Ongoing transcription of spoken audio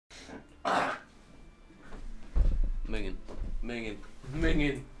Minging. Minging.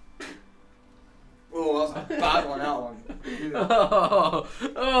 Minging. Oh, that's a bad one, that one. Oh!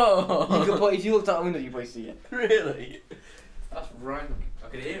 Oh! You could put, if you looked out the window, you probably see it. Really? That's rank. I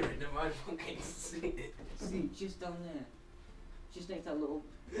could hear it, never mind fucking see it. See, just down there. Just next to that little...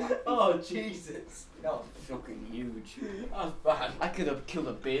 Oh, Jesus. That was fucking huge. That's bad. I could have killed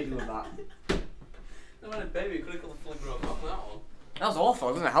a baby with that. No, man, baby, could have killed the flicker on that one. That was awful.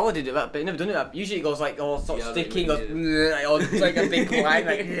 I don't know how I did it, but I've never done it. Usually it goes like all sort of Yeah, sticky, they goes or it's like a big line,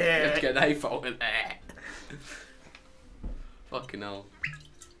 like You have to get a knife out in there. Fucking hell.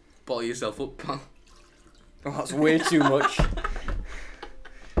 Bottle yourself up, pal. Oh, that's way too much.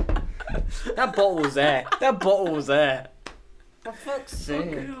 That bottle was there. That bottle was there. For fuck's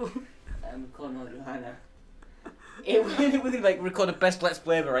sake. Recording Johanna. We're gonna like record the best Let's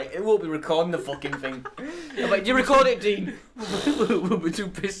Play ever, right? It won't be recording the fucking thing. I'm like, do you record it, Dean? We'll be too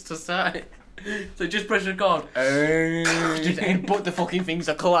pissed to start it. So just press record. But the fucking things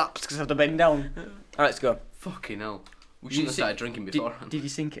are collapsed because I have to bend down. Alright, let's go. Fucking hell. We shouldn't have started drinking beforehand. Did you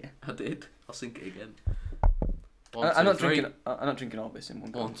sink it? I did. I'll sink it again. I'm not drinking all this in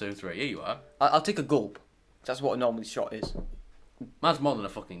one go. 1, 2, 3. Here you are. I'll take a gulp. That's what a normal shot is. Mine's more than a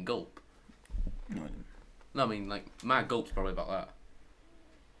fucking gulp. No, No, I mean, like, my gulp's probably about that.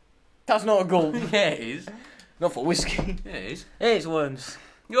 that's not a gulp. Yeah, it is. Not for whiskey. Yeah, it is. Hey, it's worms.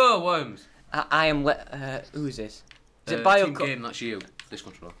 Yo, worms. I am who is this? Is it Team Biocock? game, that's you. This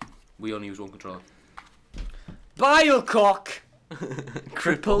controller. We only use one controller. Biocock!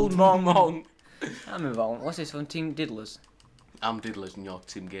 Crippled Mong. Mong. I'm involved. What's this from Team Diddlers? I'm Diddlers in your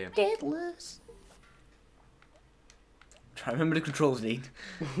team game. Diddlers. Try to remember the controls, Dean.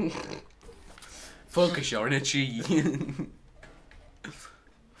 Focus, you're in a cheat.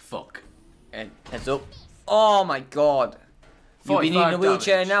 Fuck. And heads up. Oh my god. You'll be needing a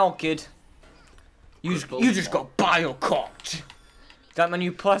wheelchair damage. now, kid. You just got biococked. That my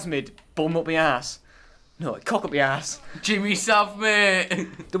new plasmid bum up my ass. No, cock up your ass. Jimmy Sav,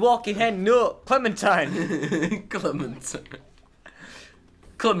 mate. The walking hen, no. Clementine. Clementine.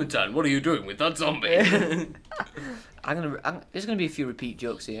 Clementine, what are you doing with that zombie? There's gonna be a few repeat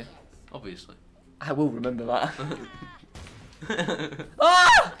jokes here. Obviously. I will remember that.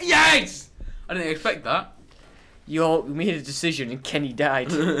 Ah! Yes! I didn't expect that. You made a decision and Kenny died.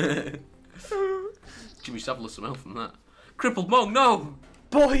 Jimmy Savile lost some health from that. Crippled Mong, no!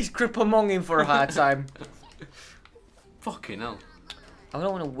 Boys, cripple Mong in for a hard time. Fucking hell. I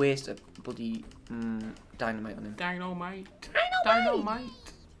don't want to waste a bloody dynamite on him. Dynamite.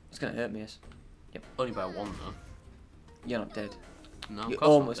 It's gonna hurt me, yes. Yep. Only by one, though. You're not dead. No, You're of course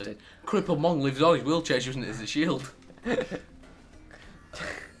almost not dead. Crippled Mong lives all his wheelchairs using it as a shield.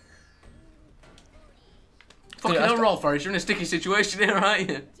 Fucking hell, Rolf Harris, you're in a sticky situation here, aren't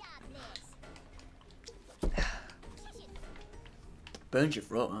you? Burns your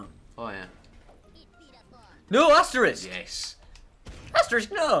throat, huh? Oh, yeah. No, asterisk! Yes.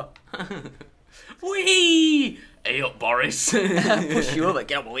 Asterisk, no! Whee! Hey up, Boris. Push you over,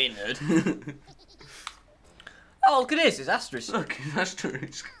 get out of my way, nerd. Oh, look at this, it's asterisk. Look,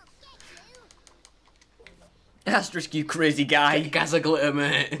 asterisk. Asterisk, you crazy guy. Gaza glitter,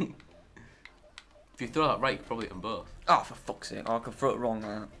 mate. If you throw that right, you can probably hit them both. Oh, for fuck's sake. Oh, I can throw it wrong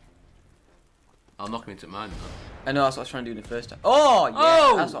like that. I'll knock him into mine, though. I know, that's what I was trying to do the first time. Oh, yeah,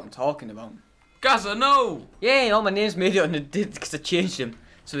 Oh! that's what I'm talking about. Gaza, no! Yeah, all my names made it on the did because I changed them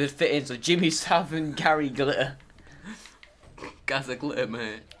so they'd fit in. So Jimmy, Sav, and Gary Glitter. Gaza glitter,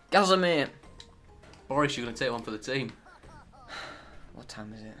 mate. Gaza, mate. Boris, you're going to take one for the team. What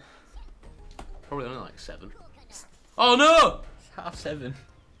time is it? Probably only like 7. Oh, no! It's 7:30.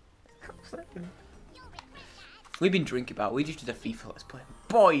 7:30. We've been drinking about. We just did a FIFA Let's Play.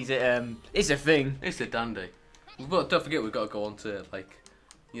 Boys, it's a thing. It's a dandy. But don't forget, we've got to go on to, like,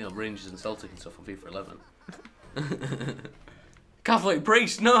 you know, Rangers and Celtic and stuff on FIFA 11. Catholic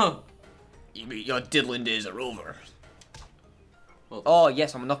priest, no! You mean your diddling days are over? Well, Oh,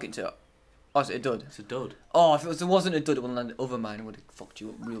 yes, I'm knocking to it. Oh, is it a dud? it's a dud. Oh, if it wasn't a dud, it would have landed over mine and would have fucked you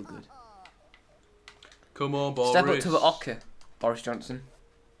up real good. Come on, Boris. Step up to the ocker, Boris Johnson.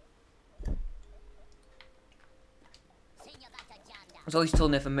 I was always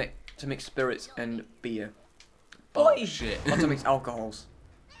told never to mix spirits and beer. Oh, Boy! shit. Not to mix alcohols.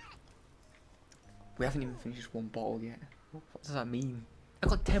 We haven't even finished one bottle yet. What does that mean? I've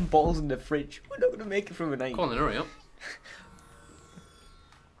got 10 bottles in the fridge. We're not going to make it through a night. Come on then, hurry up.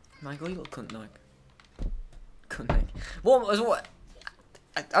 My God, you little cunt nag. Cunt nag. What?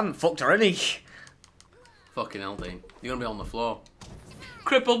 I haven't fucked her any. Fucking hell, Dean. You're going to be on the floor.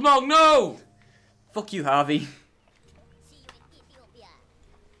 Crippled Mong, no! Fuck you, Harvey.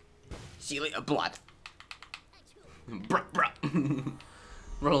 See you later, blood. Brat brat.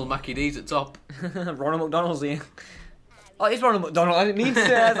 Ronald Mackie D's at top. Ronald McDonald's here. Oh, it's Ronald McDonald. I didn't mean to.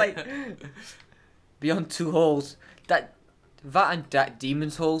 I was like, beyond 2 holes. That and that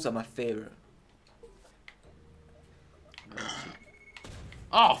Demon's holes are my favourite.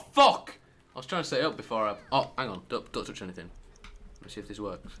 Oh fuck! I was trying to set it up before I. Oh, hang on. Don't touch anything. Let's see if this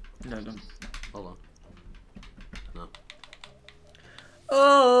works. No, don't. Hold on. No.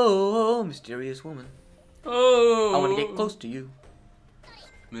 Oh, mysterious woman. Oh! I want to get close to you.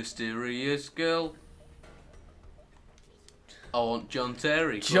 Mysterious girl. I want John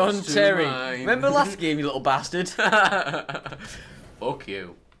Terry. John close to Terry. mine. Remember the last game, you little bastard? Fuck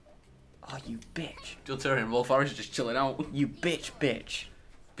you. Oh, you bitch. John Terry and Rolf Harris are just chilling out. You bitch.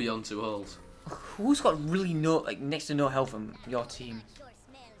 Beyond 2 holes. Who's got really next to no health on your team?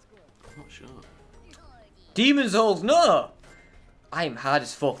 I'm not sure. Demon's holes, no! I am hard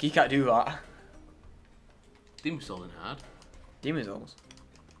as fuck, you can't do that. Demon's Soul in hard. Demon's holes?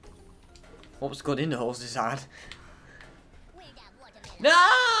 What's good in the holes is hard. No!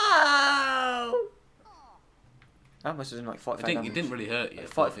 That must have been like 45 I think damage. it didn't really hurt you.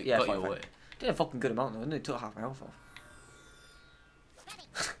 40, yeah, got you 45. away. Did a fucking good amount though, and it took half my health off.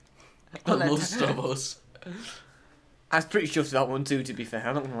 Most of us. I was pretty sure to that one too, to be fair,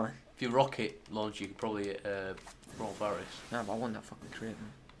 I'm not gonna lie. If you rocket launch, you could probably hit Rolf Harris. Nah, but I won that fucking crate,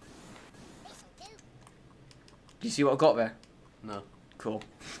 man. Do you see what I got there? No. Cool.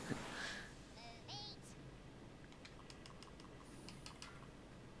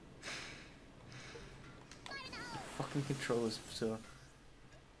 Fucking controllers, so.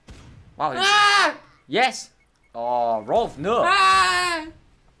 Wow. Ah! Yes! Oh, Rolf, no! Ah!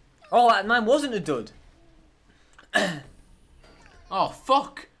 Oh, that man wasn't a dud. Oh,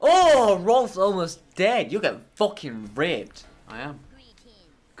 fuck! Oh, Rolf's almost dead. You'll get fucking raped. I am.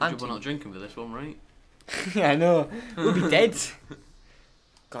 I'm Good job we're not drinking for this one, right? Yeah, I know. We'll be dead.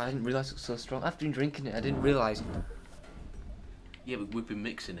 God, I didn't realise it was so strong. I've been drinking it, I didn't realise. Yeah, but we've been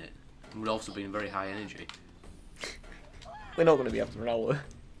mixing it. And we've also been very high energy. We're not going to be after an hour.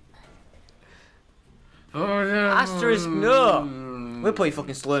 Asterisk, no! We're probably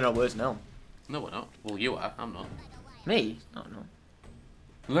fucking slurring our words now. No, we're not. Well, you are. I'm not. Me? No, no.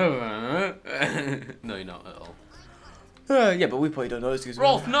 No, you're not at all. Yeah, but we probably don't know this because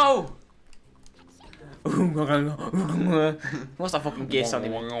Rolf, no! What's that fucking gay sound?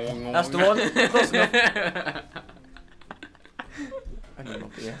 That's the one. Close enough. I need more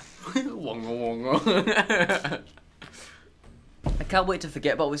beer. I can't wait to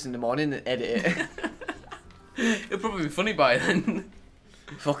forget about this in the morning and edit it. It'll probably be funny by then.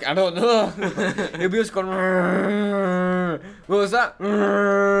 Fuck, I don't know. It'll be just going. What was that?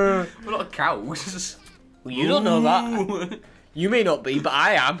 We're not cows. Well, you don't know that. You may not be, but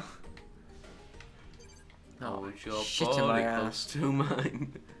I am. Oh, it's your shit in my body ass. close to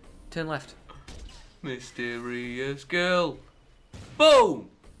mine. Turn left. Mysterious girl. Boom!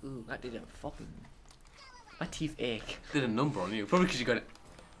 Ooh, that did a fucking. My teeth ache. Did a number on you. Probably because you got it.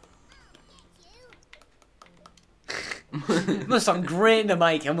 It must sound great in the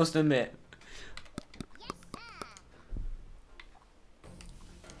mic, I must admit.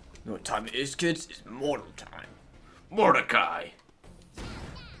 You know what time it is, kids? It's mortal time. Mordecai.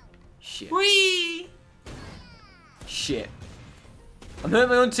 Shit. Whee! Shit. I'm hurting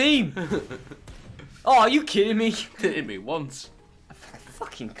my own team. Oh, are you kidding me? Did hit me once.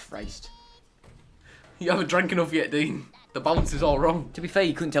 Fucking Christ. You haven't drank enough yet, Dean. The balance is all wrong. To be fair,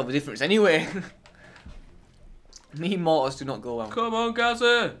 you couldn't tell the difference anyway. Me and Mortars do not go well. Come on,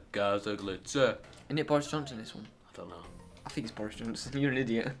 Gaza. Gaza Glitzer. Isn't it Boris Johnson, this one? I don't know. I think it's Boris Johnson. You're an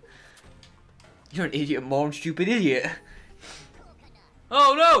idiot. You're an idiot, moron, stupid idiot.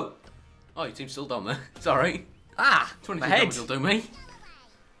 Oh, no! Oh, your team's still down there. It's alright. Ah! 23 my head. damage will do me.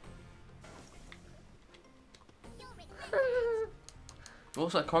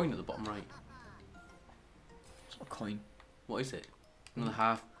 What's that coin at the bottom right? It's not a coin. What is it? Another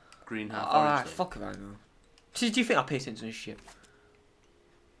half green, half Ah, orange thing. fuck if I know. Do you think I pay attention to this shit?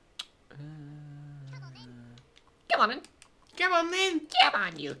 Come on then. Come on, then. Come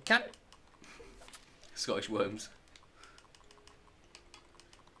on, you cunt. Scottish worms.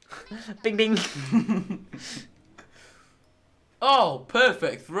 Bing, bing. Oh,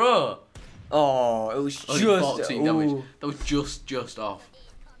 perfect throw. Oh, it was Only just... 14 damage. That was just off.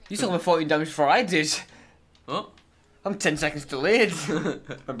 You saw my 14 damage before I did. Huh? I'm 10 seconds delayed.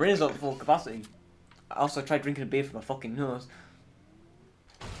 My brain's not at full capacity. I also tried drinking a beer from my fucking nose.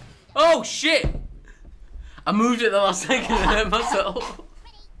 Oh, shit! I moved it the last second and hurt myself.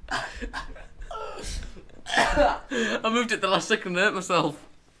 I moved it the last second and hurt myself.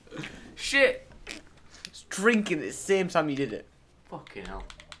 Shit! drinking at the same time you did it. Fucking hell.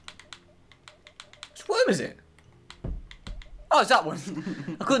 Which worm is it? Oh, it's that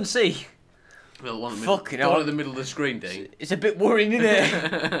one. I couldn't see. Well, one Fucking hell. hell. In the middle of the screen, Dean. It's a bit worrying, isn't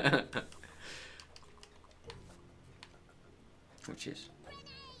it? Which is?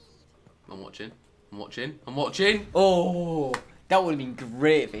 I'm watching. I'm watching. I'm watching. Oh, that would have been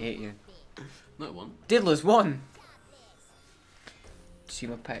great if it hit you. No, it won't. Diddler's won. See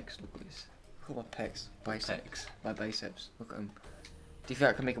my pecs? Look at this. Look at my pecs. Biceps. My biceps. Look at them. Do you think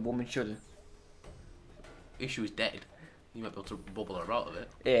I can make a woman shudder? Issue is dead. You might be able to bubble her out of it.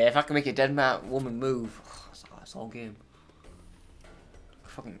 Yeah, if I can make a dead man woman move, it's all game.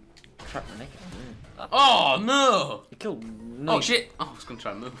 Fucking trap my neck. Oh no! You killed. No. Oh shit! Oh, I was gonna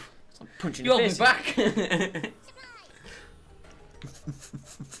try and move. I'm punching You your hold me face. back.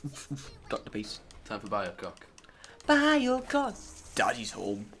 Got the piece. Time for Biocock. Biocock. Daddy's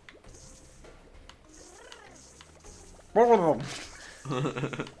home.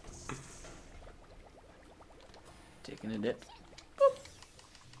 Taking a dip.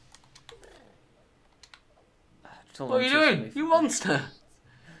 What are you doing? You monster!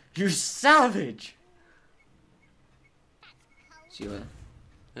 You savage! See you later.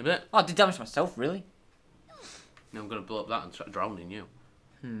 In a bit. Oh, I did damage myself, really? Now I'm gonna blow up that and start drowning you.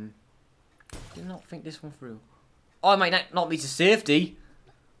 Did not think this one through. Oh, I might not be to safety.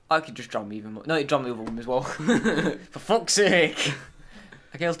 I could just drown me even more. No, it drowned the other one as well. For fuck's sake!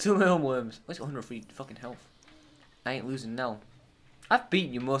 I killed 2 of my own worms. Where's 103 fucking health? I ain't losing now. I've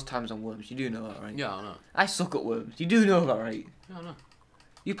beaten you most times on worms. You do know that, right? Yeah, I know. I suck at worms. You do know that, right? Yeah, I know.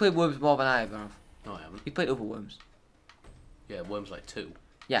 You played worms more than I have, Gareth. No, I haven't. You played other worms. Yeah, Worms like 2.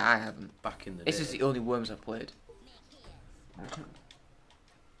 Yeah, I haven't. Back in the This day. is the only worms I've played.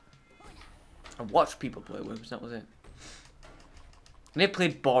 I watched people play worms, that was it. And they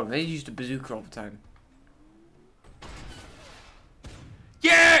played boring. They used a bazooka all the time.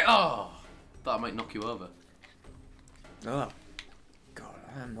 Yeah! Oh! That might knock you over. Oh. God,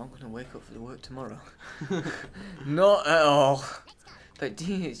 I'm not going to wake up for the work tomorrow. Not at all. But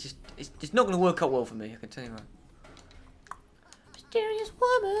dude, it's not going to work out well for me, I can tell you that. Mysterious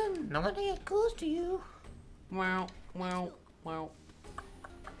woman, I'm going to get close to you. Wow, wow, wow.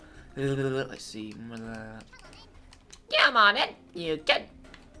 Let's see. Come on then, you can.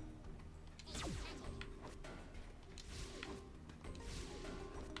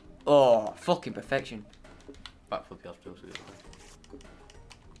 Oh, fucking perfection. Backflip you have to do.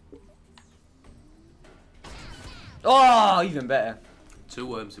 Oh, even better. 2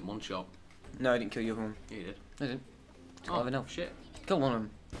 worms in 1 shot. No, I didn't kill the other one. Yeah, you did. I didn't. Oh, no. shit. Kill one of them.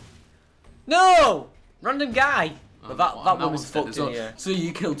 No! Random guy! Oh, But that one was one's dead fucked as in well. here. So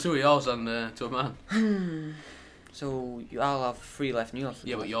you killed 2 of yours and 2 of mine. So I'll have 3 left and you have 3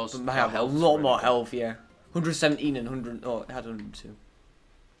 Yeah, but left. yours I have a health's lot already more gone. health, yeah. 117 and 100. Oh, it had 102.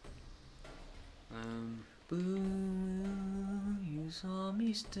 Boo, you saw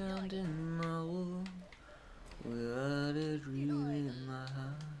me stand in my wall without a dream in my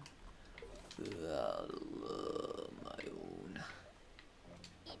heart, without a love my own.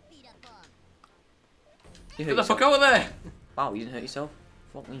 You Get hurt the fuck yourself. out of there! Wow, you didn't hurt yourself?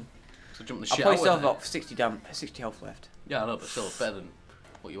 Fuck me. So jump the I shit probably out still of have there. about 60 health left. Yeah, I know, but still, it's better than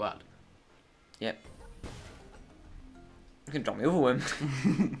what you had. Yep. You can drop me over one.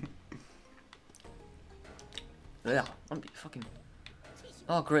 Yeah, I'm fucking.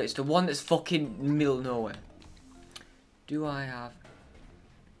 Oh great, it's the one that's fucking middle of nowhere. Do I have?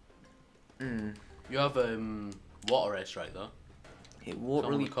 You have water air strike though. It won't It's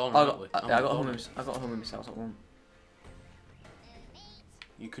on really. the corner, I aren't we? got, On I the got home. corner. I got home myself. At one.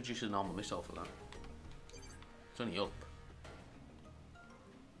 You could use a normal missile for that. It's only up.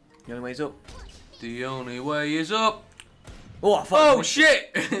 The only way's up. The only way is up. Oh, I thought. Oh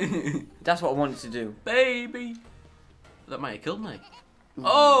shit! That's what I wanted to do. Baby! That might have killed me.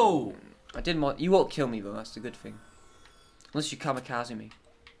 Oh! I didn't want. You won't kill me though. That's the good thing. Unless you kamikaze me.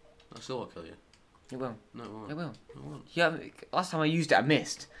 That still won't kill you. It will. No, it won't. It will. It won't. Yeah. Last time I used it, I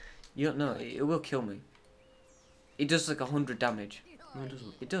missed. You don't know. It will kill me. It does like 100 damage. No, it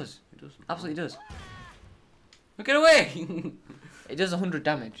doesn't. It does. It doesn't. Absolutely does. Oh, get away! It does 100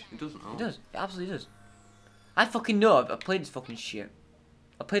 damage. It doesn't. Oh. It does. It absolutely does. I fucking know. I played this fucking shit.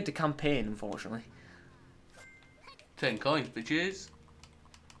 I played the campaign, unfortunately. 10 coins, bitches.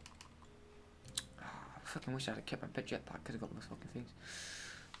 I fucking wish I had kept my pet jetpack. Could have got those fucking things.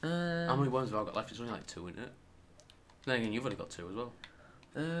 How many worms have I got left? It's only like 2, isn't it? Then again, you've only got 2 as well.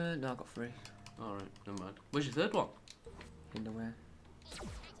 No, I got 3. Alright, never mind. Where's your 3rd one? In the way.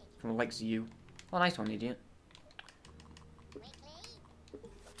 From the likes of you. Oh, nice one, idiot.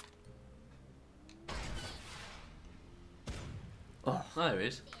 Oh, There he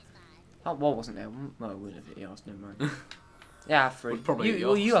is. that wall wasn't there. Well, it would have hit yours. Never mind. Yeah, I have 3. Would probably hit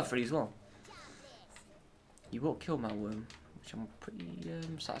Well, yours. you have 3 as well. You won't kill my worm, which I'm pretty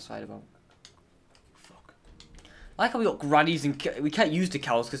satisfied about. Fuck. I like how we got grannies and we can't use the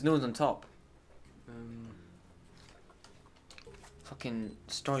cows because no one's on top. Fucking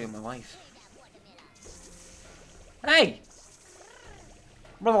story of my life. Hey!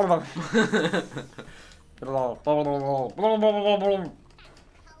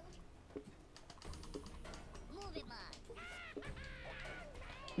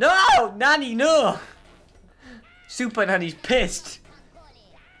 No! Nanny, no! Super Nanny's pissed.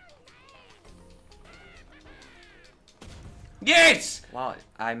 Yes! Wow,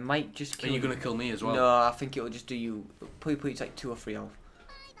 I might just kill Are you gonna kill me as well? No, I think it'll just do you. Probably like 2 or 3 health.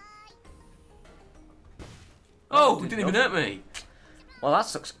 Oh, it didn't even hurt me. Well, that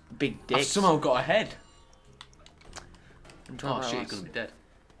sucks. Big dick. I've somehow got ahead. Enjoy Oh my shit, you're ass. gonna be dead.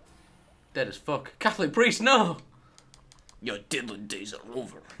 Dead as fuck. Catholic priest, no! Your diddling days are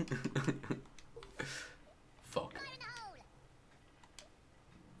over. Fuck.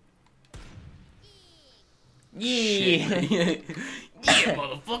 Yeah. Shit. Yeah,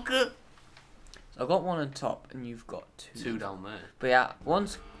 motherfucker. I've got 1 on top, and you've got 2. 2 down there. But yeah,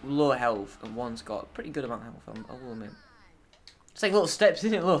 one's low health, and one's got a pretty good amount of health. I'll admit. It's like little steps,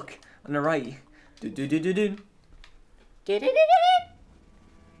 isn't it? Look on the right. Do do do do do. Do do do do.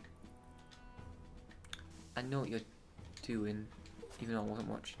 I know what you're doing, even though I wasn't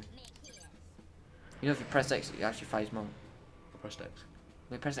watching. You know, if you press X, it actually fires more. I pressed X.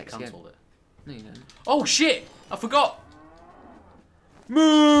 Wait, press X again. Cancelled it. No, you didn't. Oh shit! I forgot!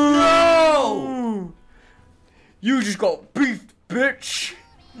 No! You just got beefed, bitch!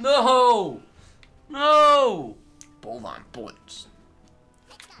 No! No! Bovine bullets.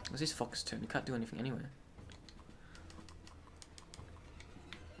 It's this fucker's turn. He can't do anything anyway.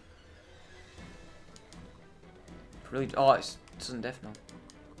 Really? Oh, it's sudden death now.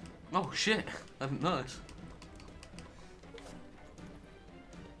 Oh shit! I didn't notice.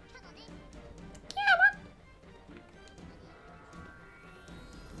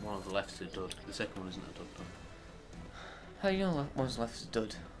 One on the left is a dud. The second one isn't a dud though. How do you know one's left is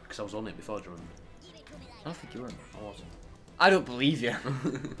dud? Because I was on it before, do you remember? I don't think you were. I wasn't. I don't believe you.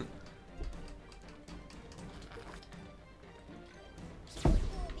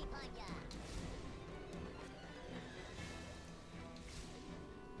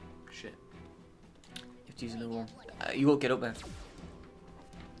 Shit. You have to use another one. You won't get up there.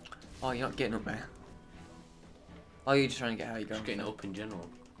 Oh, you're not getting up there. Oh, you're just trying to get how you go. Just getting up in general.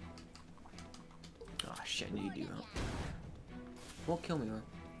 Oh shit, I knew you'd do that. Won't kill me though.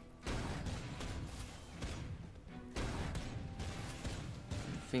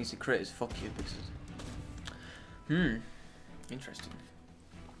 Things to crit is fuck you because interesting.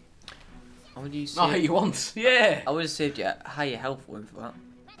 I would use. I hit you once. Yeah. I would have saved you a higher health one for that.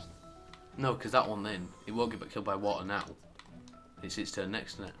 No, because that one then it won't get killed by water now. It's its turn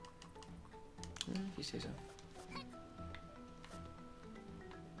next, isn't it? If you say so.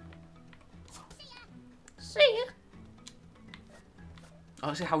 See ya. I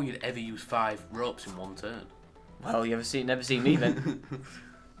don't see how you'd ever use 5 ropes in one turn. Well, you never seen me then.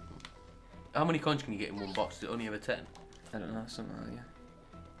 How many coins can you get in one box? Is it only ever 10? I don't know, something like that.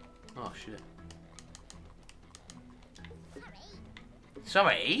 Oh shit.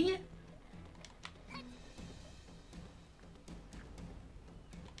 Sorry?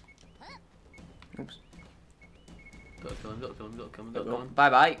 Oops. Gotta kill him, gotta kill him, gotta kill him, gotta kill him. Bye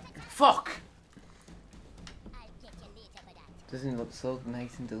bye. Fuck! Doesn't it look so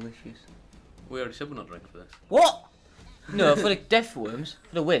nice and delicious? We already said we're not drinking for this. What? No, for the death worms,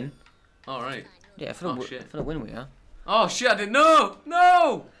 for the win. Alright. Yeah, for the win we are. Oh shit, I didn't know!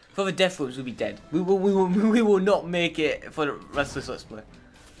 No! For the death worms, we'll be dead. We will not make it for the rest of this let's play.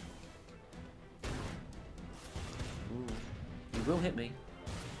 Ooh, you will hit me.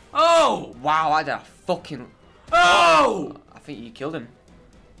 Oh! Wow, I did a fucking. Oh! I think you killed him.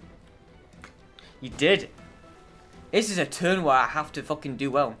 You did. This is a turn where I have to fucking do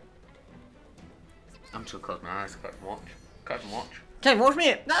well. I'm just gonna close my eyes, can't even watch. Can't even watch. Can't watch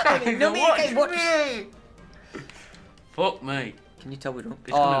me. No, me. Can't watch me. Fuck me. Can you tell we don't?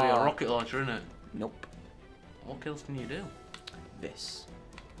 It's gonna be a rocket launcher, isn't it? Nope. What kills can you do? This.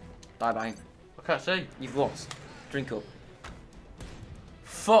 Bye bye. I can't see. You've lost. Drink up.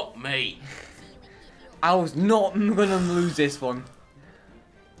 Fuck me. I was not gonna lose this one.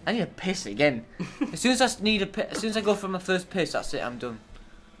 I need a piss again. As soon as I go for my first piss, that's it. I'm done.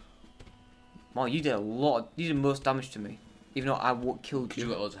 Wow, you did a lot. You did most damage to me, even though I killed Because you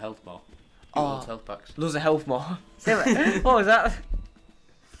you. got loads of health bar. Old health packs. Loads of health more. What was that?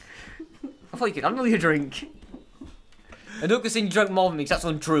 I thought you could handle your drink. I don't consider you drank more than me, 'cause that's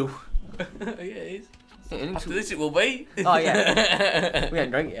untrue. Yeah, it is. Yeah, After this, it will be. Oh, yeah. We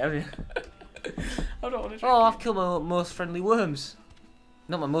haven't drank it, have you? I don't want to drink. Oh, I've killed my most friendly worms.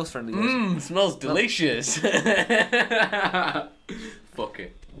 Not my most friendly worms. Smells delicious. Fuck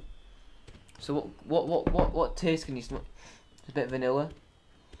it. So what taste can you smell? A bit of vanilla.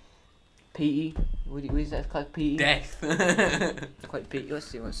 Peaty. What is that called? Peaty? Death. Quite peaty. Let's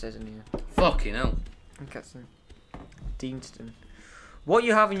see what it says in here. Fucking hell. Deanston. What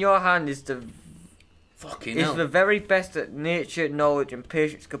you have in your hand is the very best that nature, knowledge, and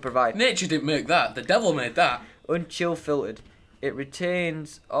patience could provide. Nature didn't make that. The devil made that. Unchill filtered. It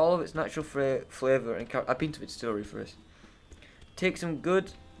retains all of its natural flavour and I've been to its story first. Take some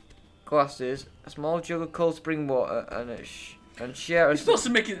good glasses, a small jug of cold spring water, and share. You're supposed to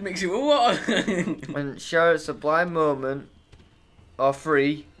mix it with water. And share a sublime moment, or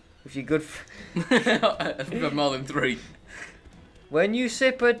free, if you're good. I think I've more than 3. When you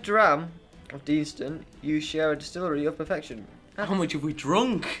sip a dram of Deanston, you share a distillery of perfection. How much have we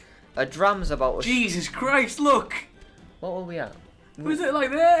drunk? A dram's about. Jesus Christ! Look. What were we at? Was it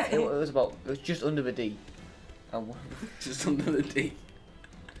like that? It was just under the D. Just under the D.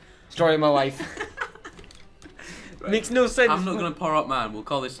 Story of my life. Makes no sense. I'm not going to pour out mine. We'll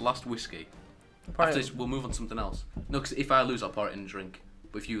call this last whiskey. After this, we'll move on to something else. No, because if I lose, I'll pour it in a drink.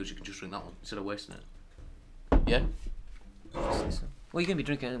 But if you lose, you can just drink that one instead of wasting it. Yeah? Well, you're going to be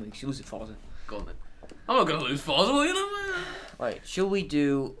drinking anyway, because you lose it Forza. Go on then. I'm not going to lose Forza, will you know? Right, shall we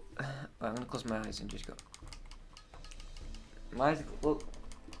do... Right, I'm going to close my eyes and just go... My eyes... Look.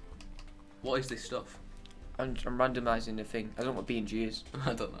 What is this stuff? I'm randomising the thing. I don't know what B&G is.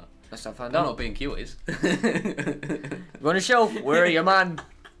 I don't know. Let's not find I out. don't know what B&Q is. You're on a shelf. Where are you, man?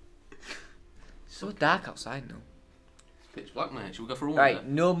 It's so dark outside now. It's pitch black, mate. Should we go for a run? Right,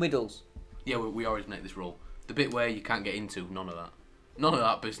 no middles. Yeah, we always make this rule. The bit where you can't get into, none of that. None of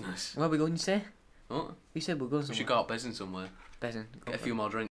that business. Where are we going, you say? What? We said we're going somewhere. We should go out bezzing somewhere. Bezzing. Get a few more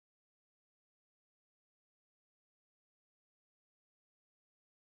drinks.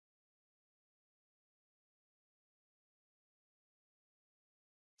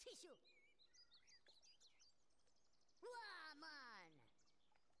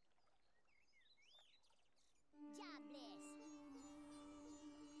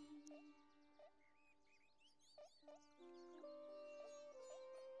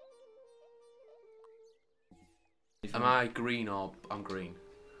 Am I green or I'm green?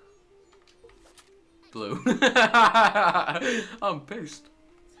 Blue. I'm pissed.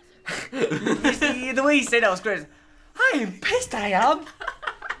 The way you said that was great. I am pissed, I am.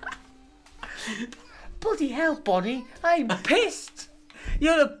 Bloody hell, Bonnie. I'm pissed.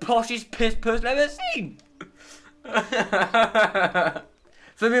 You're the poshest pissed person I've ever seen.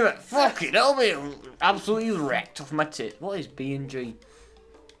 For me, like, fucking hell, me absolutely wrecked off my tit. What is B&G?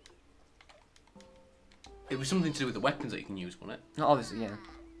 It was something to do with the weapons that you can use, wasn't it? No, obviously, yeah.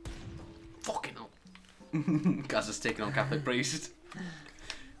 Fucking hell. Gaz has taken on Catholic priest.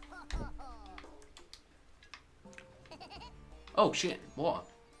 Oh shit, what?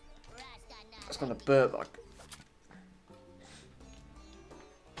 That's gonna burp like.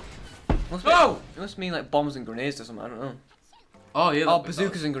 It must mean like bombs and grenades or something, I don't know. Oh yeah. Oh,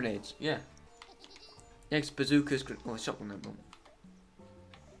 bazookas and grenades. Yeah. Yeah, it's bazookas, oh, shotgun that bomb.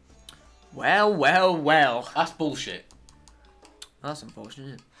 Well, well, well. That's bullshit. That's unfortunate,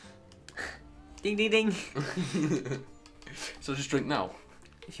 isn't it? Ding, ding, ding. So just drink now.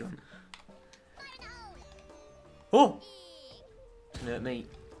 If you want. Oh! It's gonna hurt me.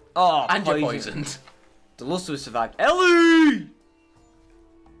 Oh, and you're poisoned. The lust of survived. Ellie!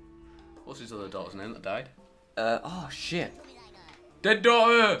 What's his other daughter's name that died? Oh shit. Dead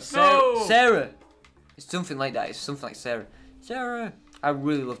daughter! Sarah. No! Sarah! It's something like that. It's something like Sarah. Sarah! I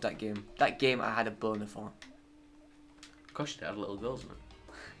really loved that game. That game I had a boner for. Gosh, they had little girls in it.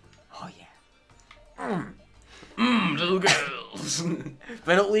 Oh yeah. Little girls.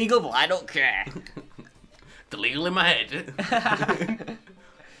 They're not legal, but I don't care. They're legal in my head.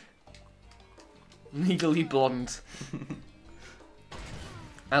 Legally blonde.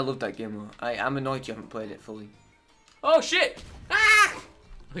 I love that game though. I'm annoyed you haven't played it fully. Oh shit! Ah! I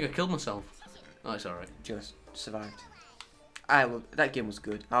think I killed myself. Oh, it's alright. Just survived. I love that game was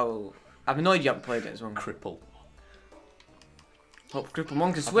good. I'm annoyed you haven't played it as well. Cripple. Hope Cripple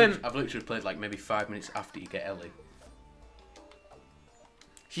Monk can swim. I've literally played like maybe 5 minutes after you get Ellie.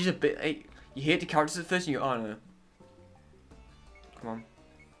 She's a bit. Hey, you hate the characters at first and you're, oh no. Come on.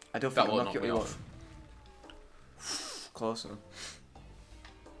 I don't think that I'll won't knock knock me you off. Closer.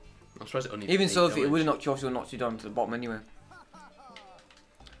 I'm surprised it only. Even so, if it damage. would have knocked you off, it would have knocked you down to the bottom anyway.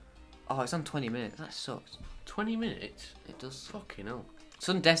 Oh, it's on 20 minutes. That sucks. 20 minutes? It does. Fucking hell.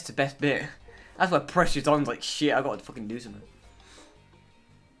 Sudden death's the best bit. That's why pressure's on. Like shit, I got to fucking do something.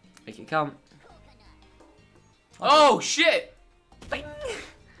 Make it count. Oh shit! Bing.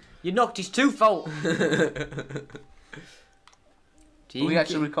 You knocked his tooth out. Are we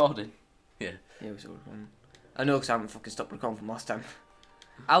actually recording? Yeah. Yeah, we're still recording. I know, because I haven't fucking stopped recording from last time.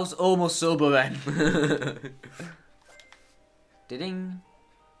 I was almost sober then. Ding.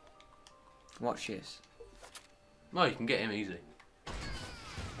 Watch this. No, you can get him easy.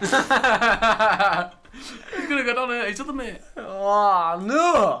 He's gonna go down here, his other mate. Oh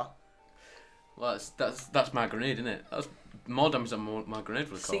no! Well, that's my grenade, isn't it? That's more damage than my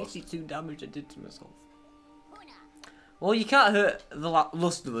grenade would cause. 62 damage I did to myself. Well, you can't hurt the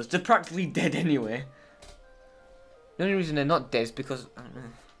lust of us. They're practically dead anyway. The only reason they're not dead is because I don't know.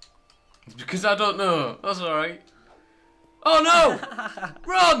 It's because I don't know. That's alright. Oh no!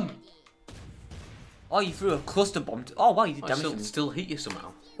 Run! Oh, you threw a cluster bomb. Oh wow, you did I damage. still hit you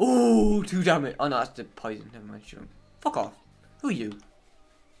somehow. Oh, 2 damage. Oh no, that's the poison. Never mind. Shoot him. Fuck off. Who are you?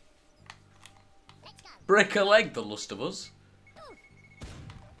 Break a leg, the lust of us.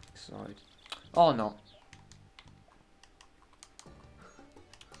 Side. Oh no.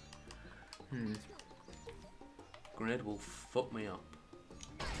 Grenade will fuck me up.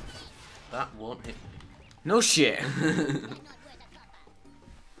 That won't hit me. No shit.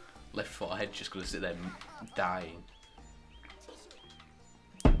 Left forehead just gonna sit there dying.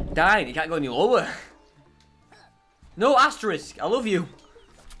 Dying. You can't go any lower. No asterisk. I love you.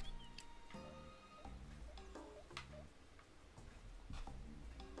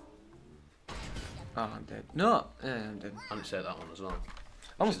 Oh, I'm dead. No, I'm dead. I didn't say that one as well.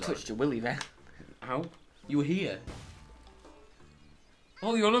 I almost touched your willy there. How? You were here.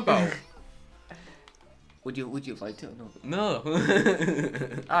 What are you on about? Would you have liked it or not? No.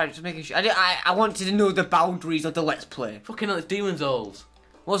 Alright, just making sure. I wanted to know the boundaries of the Let's Play. Fucking hell, it's Demon Souls.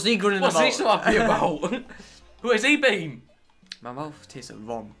 What's he grinning about? What's he so happy about? Who has he been? My mouth tastes of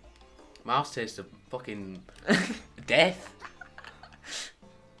rum. My house tastes of fucking death.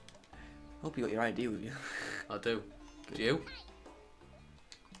 Hope you got your ID with you. I do. Do you?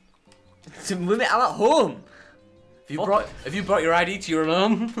 I'm at home. Have you brought your ID to your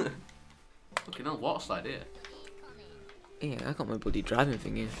home? Fucking hell, water slide here. Yeah, I got my bloody driving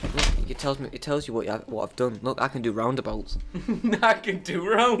thing here. Look, it tells you what I've done. Look, I can do roundabouts. I can do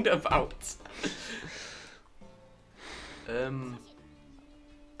roundabouts. I'll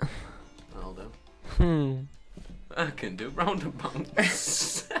do. I can do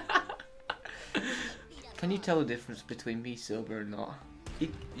roundabouts. Can you tell the difference between me sober and not?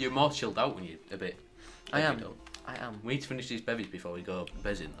 You're more chilled out when you're a bit. I am. Though. I am. We need to finish these bevies before we go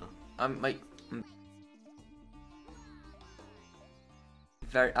bezzing though. I'm like.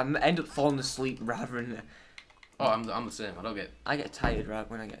 I end up falling asleep rather than. Oh, I'm the same. I get tired right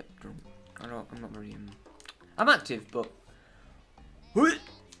when I get drunk. I'm not very. I'm active, but.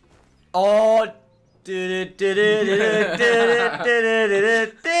 Oh.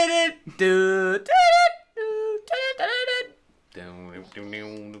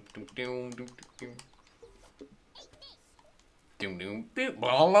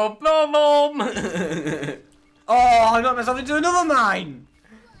 Oh, I knocked myself into another mine.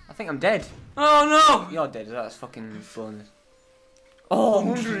 I think I'm dead. Oh no! You're dead. That's fucking fun. Oh,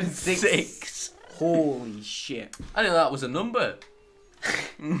 106. Holy shit. I think that was a number.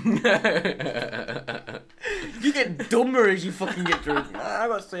 You get dumber as you fucking get drunk. I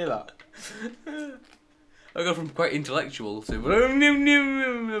gotta say that. I go from quite intellectual to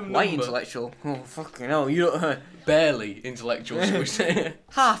Quite intellectual. Oh fucking hell! You don't. Barely intellectual, shall we say?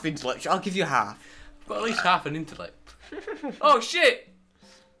 Half intellectual. I'll give you half. I've got at least half an intellect. Oh shit!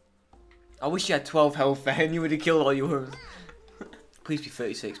 I wish you had 12 health there and you would have killed all your worms. Please be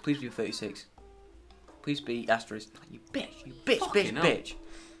 36. Please be 36. Please be asterisk. You bitch. You bitch. Fucking Bitch.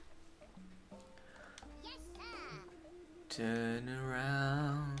 Turn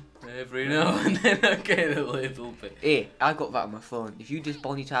around. Every now and then I get a little bit. Hey, I got that on my phone. If you just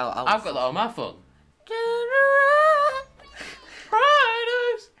bonny tile out. I've got that on my phone. Turn around.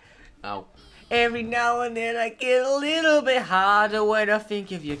 Riders. Ow. Every now and then I get a little bit harder when I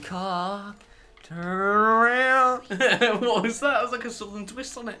think of your car. Turn around. What was that? That was like a southern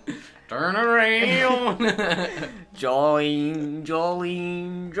twist on it. Turn around. Jolene,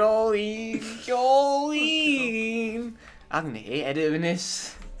 Jolene, Jolene, Jolene. I'm gonna hate editing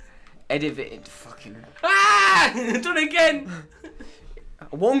this. Edit it, fucking. Ah! Done it again.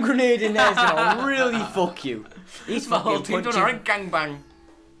 One grenade in there's gonna really fuck you. He's The whole fucking team done punching. a right gangbang.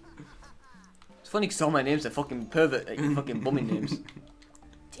 funny because all my names are fucking pervert, like, fucking bumming names.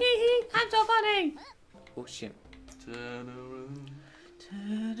 Tee-hee, I'm so funny. Oh shit. Turn around.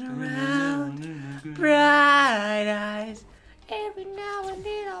 Turn around, bright eyes. Every now and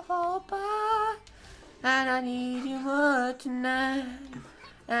then I fall apart. And I need you more tonight.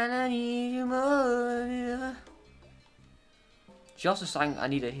 And I need you more. Yeah. She also sang I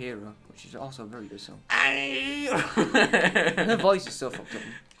Need a Hero, which is also a very good song. Her voice is so fucked up.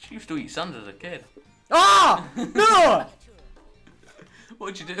 She used to eat sand as a kid. Ah! No!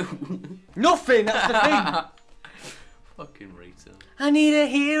 What'd you do? Nothing, that's the thing. Fucking Rita. I need a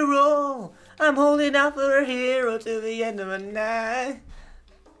hero. I'm holding out for a hero till the end of the night.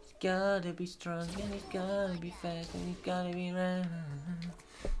 He's gotta be strong and he's gotta be fast and he's gotta be right.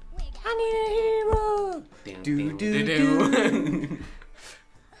 I need a hero. Do do do.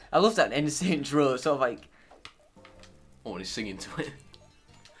 I love that end intro. Sort of like. Oh, and he's singing to it.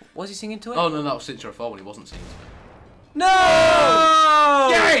 Was he singing to it? Oh no, that was Citra 4 when he wasn't singing to it. No!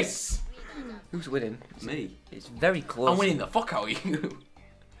 Yes! Who's winning? Me. It's very close. I'm winning the fuck out of you.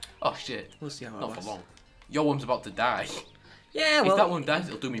 Oh shit. We'll see how Not it for goes. long. Your one's about to die. Yeah, well. If that one dies,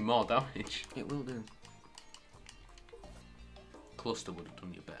 it'll do me more damage. It will do. Cluster would have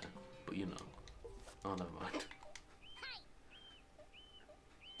done you better, but you know. Oh, never mind.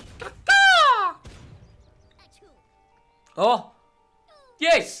 Oh!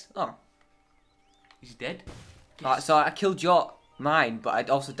 Yes! Oh. He's dead. Alright, so I killed mine, but I'd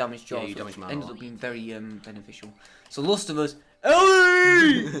also damaged yours. Yeah, you damaged mine a Ended lot. up being very beneficial. So Lust of Us.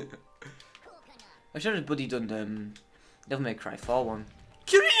 Ellie! I should have buddy done Devil May Cry 4 one.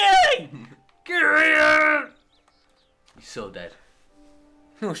 Kyrie! Kyrie! He's so dead.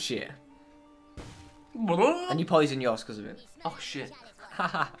 Oh shit. And you poison yours because of it. Oh shit.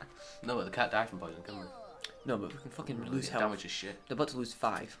 No, but they can't die from poison, can they? No, but we can fucking They lose get health. damage as shit. They're about to lose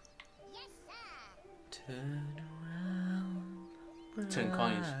 5. Turn around. Turn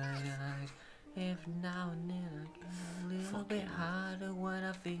coins. Every now and then I get a little bit harder when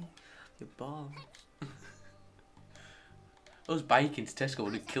I feel your balls. Us biking to Tesco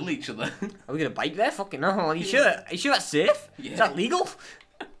would kill each other. Are we gonna bike there? Fucking hell. Are you sure? Are you sure that's safe? Yeah. Is that legal?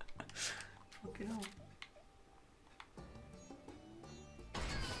 Fucking hell.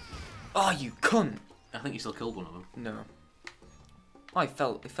 Oh, you cunt. I think you still killed one of them. No. Oh, it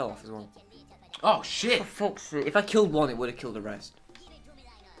fell off as well. Oh shit! For fuck's sake. If I killed one, it would have killed the rest.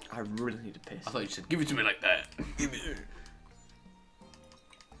 I really need to piss. I thought you said, give it to me like that. Give it.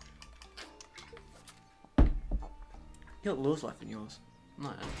 You got loads left in yours. No,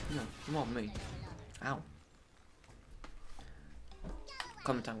 No, more than me. Ow.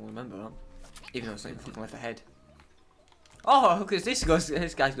 Comment time will remember that. Even though it's not fucking left ahead. Oh, because this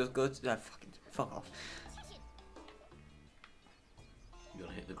guy goes good. Fucking fuck off. You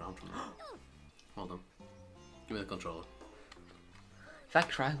gotta hit the ground from there. Hold on. Give me the controller. If I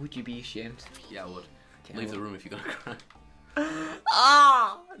cry, would you be ashamed? Yeah, I would. Okay, Leave I the will. room if you're gonna cry.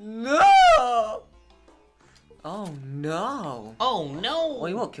 Ah, no! Oh no! Oh no! Well,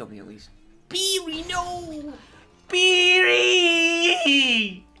 you won't kill me at least. Beery, no! Beery!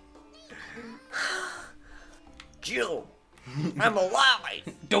 Jill, I'm alive!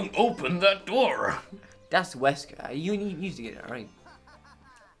 Don't open that door! That's Wesker. You need to get it right.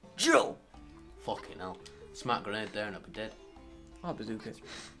 Jill! Fucking hell. Smart grenade there and I'll be dead. Oh, bazooka.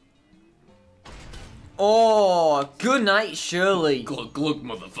 Oh, good night, Shirley. Glug glug,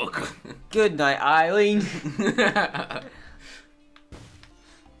 motherfucker. Good night, Eileen.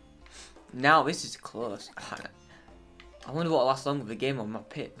 Now this is close. I wonder what'll last longer, the game or my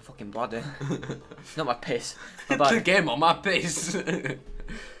pit, my fucking bladder. Not my piss. My The bladder. game on my piss.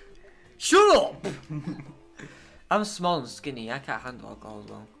 Shut up! I'm small and skinny. I can't handle alcohol as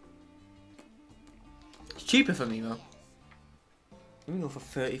well. It's cheaper for me though. Let me go for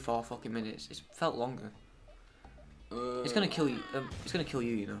 34 fucking minutes. It's felt longer. It's gonna kill you. It's gonna kill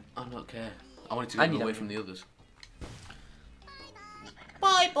you, you know. I don't care. I wanted to I get need away that. from the others.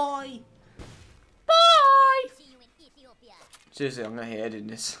 Bye, boy. Bye. Seriously, I'm gonna hate editing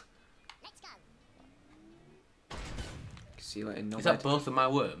this. See you later. Is that both of my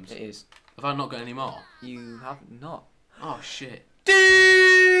worms? It is. Have I not got any more? You have not. Oh shit.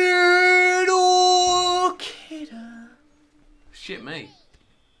 Deano, Kidda. Shit me.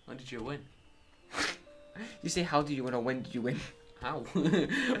 When did you win? You say, how did you win or when did you win? How?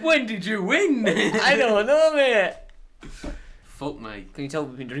 When did you win? I don't know, mate. Fuck me. Can you tell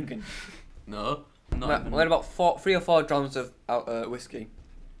we've been drinking? No. Not even. We had about 3 or 4 drums of whiskey.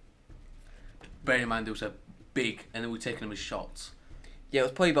 Bear in mind there was a big, and then we're taking them as shots. Yeah, it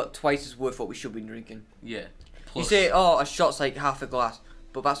was probably about twice as worth what we should have been drinking. Yeah. You Plus, say, oh, a shot's like half a glass.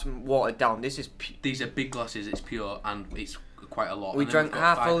 but that's watered down. This is. These are big glasses. It's pure and it's quite a lot. We drank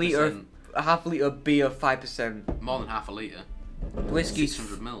half a litre of beer, 5%. More than half a litre. Whiskey's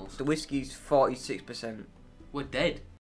 600 mils. The whiskey's 46%. We're dead.